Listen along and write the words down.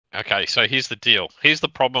Okay, so here's the deal. Here's the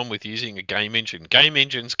problem with using a game engine. Game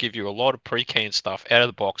engines give you a lot of pre-canned stuff out of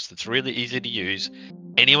the box that's really easy to use.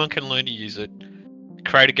 Anyone can learn to use it,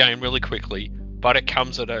 create a game really quickly, but it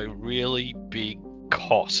comes at a really big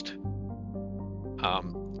cost.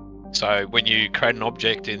 So when you create an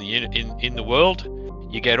object in the world,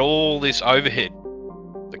 you get all this overhead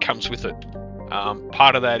that comes with it.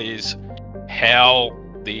 Part of that is how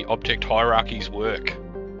the object hierarchies work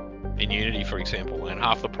in Unity, for example, and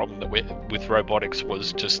half the problem that with robotics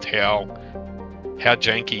was just how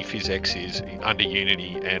janky PhysX is under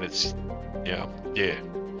Unity, and it's yeah.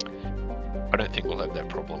 I don't think we'll have that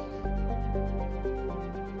problem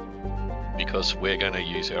because we're going to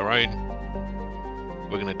use our own.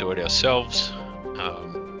 We're going to do it ourselves.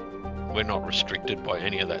 We're not restricted by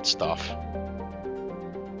any of that stuff.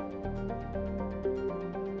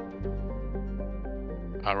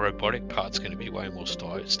 Our robotic part's going to be way more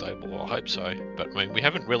stable, I hope so. But I mean, we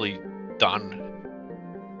haven't really done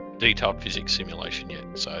detailed physics simulation yet,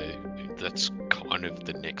 so that's kind of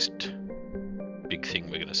the next big thing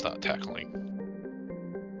we're going to start tackling.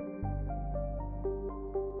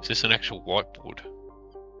 Is this an actual whiteboard?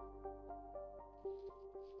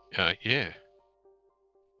 Yeah.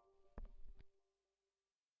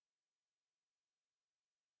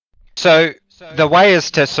 So the way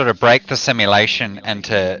is to sort of break the simulation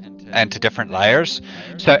into different layers.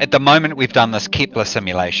 So at the moment we've done this Kepler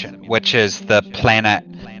simulation, which is the planet,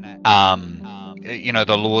 you know,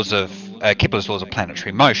 the laws of Kepler's laws of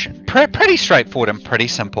planetary motion. Pretty straightforward and pretty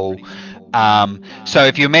simple. So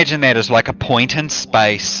if you imagine that as like a point in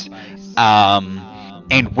space,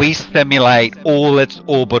 and we simulate all its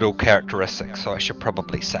orbital characteristics. So I should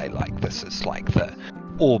probably say like this is like the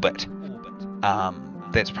orbit.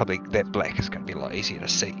 That's probably, that black is going to be a lot easier to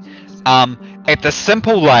see. At the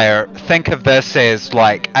simple layer, think of this as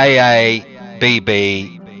like AA,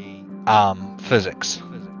 BB, physics.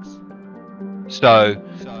 So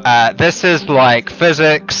this is like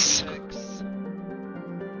physics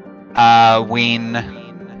when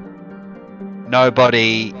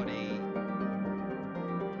nobody,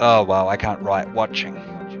 oh well, I can't write watching,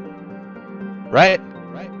 right?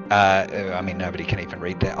 I mean, nobody can even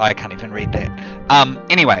read that. I can't even read that.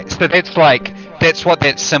 Anyway, so that's like, that's what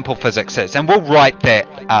that simple physics is, and we'll write that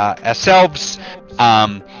ourselves.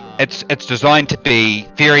 It's designed to be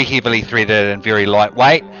very heavily threaded and very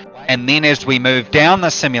lightweight. And then as we move down the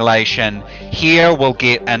simulation, here we'll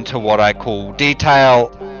get into what I call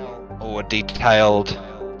detail or detailed,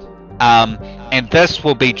 and this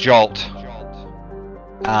will be Jolt.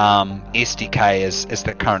 SDK is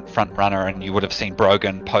the current front runner, and you would have seen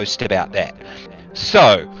Brogan post about that.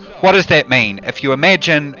 So what does that mean? If you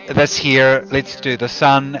imagine this here, let's do the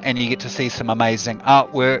sun, and you get to see some amazing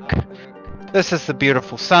artwork. This is the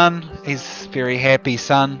beautiful sun. He's very happy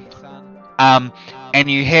sun. And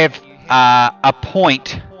you have a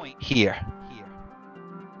point here.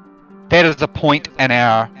 That is a point in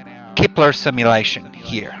our Kepler simulation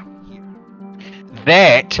here.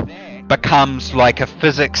 That becomes like a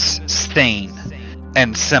physics scene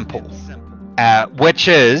in simple, which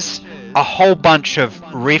is a whole bunch of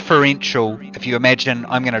referential. If you imagine,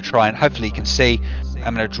 I'm going to try and hopefully you can see,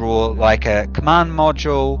 I'm going to draw like a command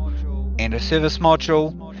module and a service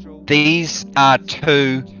module. These are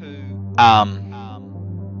two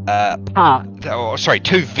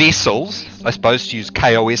two vessels, I suppose, to use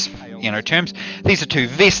KOS terms. These are two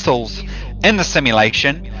vessels in the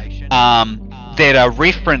simulation that are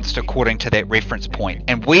referenced according to that reference point,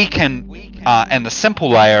 and we can in the simple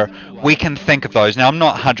layer we can think of those. Now I'm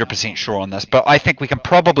not 100% sure on this, but I think we can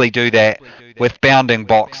probably do that with bounding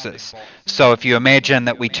boxes. So if you imagine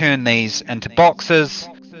that we turn these into boxes,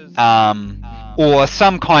 or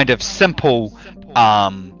some kind of simple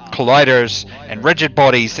colliders and rigid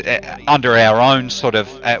bodies under our own sort of,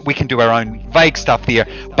 we can do our own vague stuff there.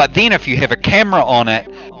 But then if you have a camera on it,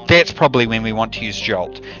 that's probably when we want to use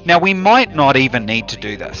Jolt. Now we might not even need to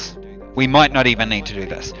do this.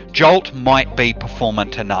 Jolt might be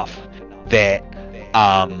performant enough that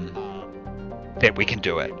that we can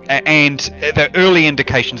do it. And the early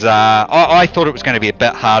indications are, I thought it was going to be a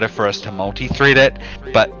bit harder for us to multi-thread it,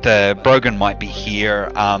 but Brogan might be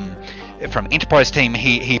here. From Enterprise team,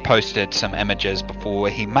 he posted some images before.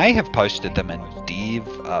 He may have posted them in dev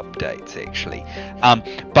updates actually,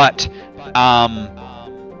 but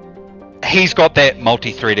he's got that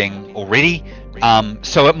multi-threading already.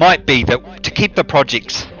 So it might be that to keep the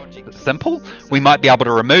projects simple, we might be able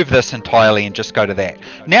to remove this entirely and just go to that.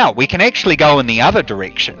 Now we can actually go in the other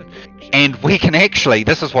direction, and we can actually,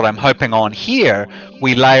 this is what I'm hoping on here,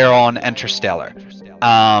 we layer on Interstellar.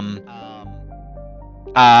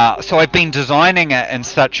 So I've been designing it in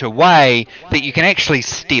such a way that you can actually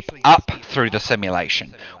step up through the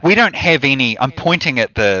simulation. We don't have any. I'm pointing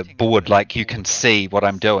at the board like you can see what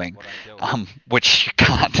I'm doing, which you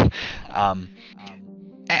can't.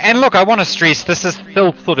 And look, I want to stress this is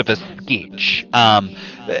still sort of a sketch,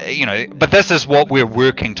 but this is what we're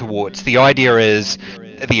working towards. The idea is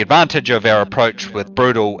the advantage of our approach with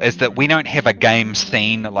Brutal is that we don't have a game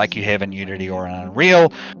scene like you have in Unity or in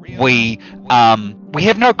Unreal. We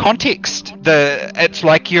have no context. It's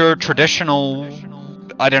like your traditional,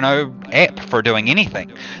 I don't know, app for doing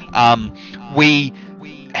anything. We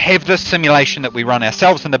have this simulation that we run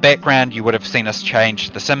ourselves in the background. You would have seen us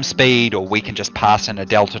change the sim speed, or we can just pass in a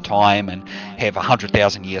delta time and have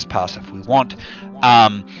 100,000 years pass if we want.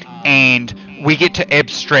 And we get to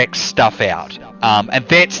abstract stuff out. And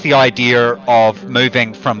that's the idea of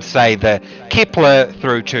moving from, say, the Kepler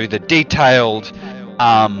through to the detailed.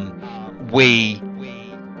 We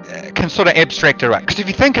can sort of abstract it out. Because if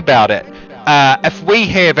you think about it, if we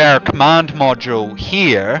have our command module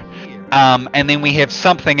here, and then we have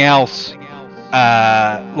something else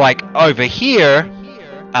like over here,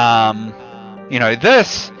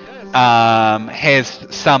 this has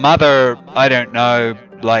some other, I don't know,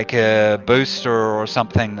 like a booster or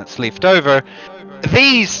something that's left over.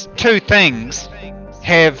 These two things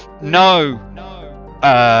have no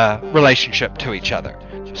relationship to each other.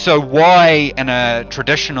 So why in a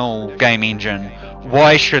traditional game engine,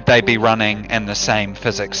 why should they be running in the same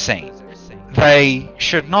physics scene? They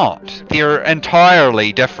should not. They're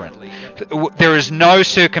entirely different. There is no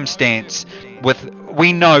circumstance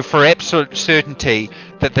we know for absolute certainty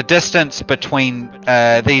that the distance between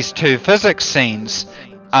these two physics scenes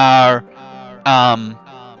are,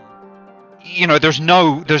 there's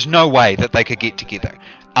no way that they could get together.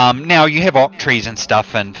 Now you have octrees and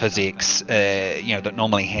stuff in physics, that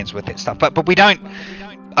normally hands with that stuff, but we don't.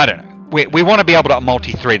 I don't know. We want to be able to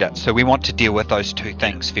multi-thread it, so we want to deal with those two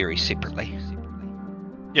things very separately.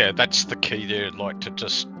 Yeah, that's the key there. Like, to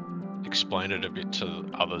just explain it a bit to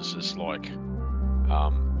others is like,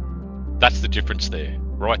 that's the difference there,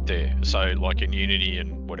 right there. So like in Unity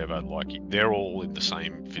and whatever, like they're all in the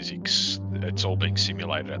same physics. It's all being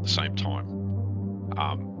simulated at the same time.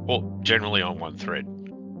 Well, generally on one thread.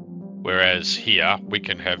 Whereas here, we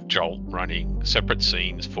can have Jolt running separate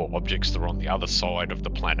scenes for objects that are on the other side of the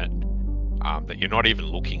planet that you're not even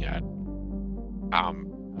looking at,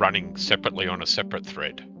 running separately on a separate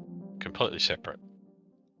thread, completely separate.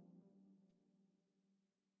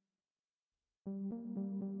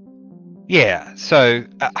 Yeah, so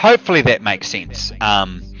hopefully that makes sense.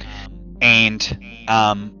 J-Rod,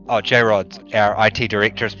 our IT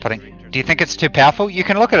director, is putting... Do you think it's too powerful? You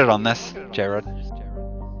can look at it on this, J-Rod. A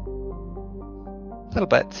little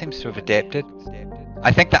bit. Seems to have adapted.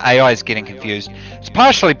 I think the AI is getting confused. It's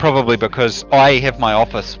partially probably because I have my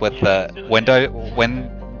office with the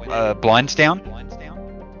blinds down.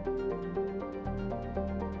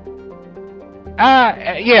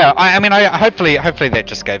 Hopefully that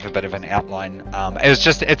just gave a bit of an outline.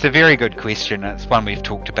 It's a very good question. It's one we've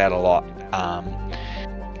talked about a lot,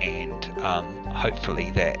 and hopefully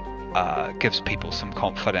that gives people some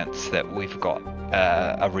confidence that we've got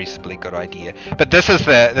a reasonably good idea. But this is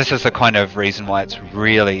the kind of reason why it's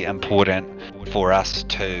really important for us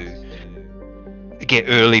to get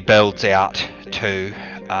early builds out to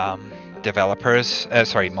developers,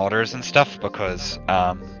 modders and stuff, because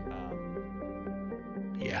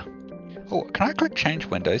yeah. Oh, can I click change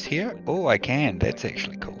windows here? Oh, I can. That's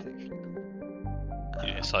actually cool.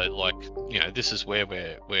 Yeah, so like, this is where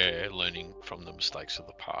we're learning from the mistakes of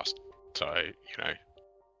the past. So,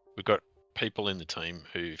 we've got people in the team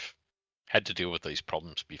who've had to deal with these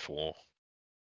problems before,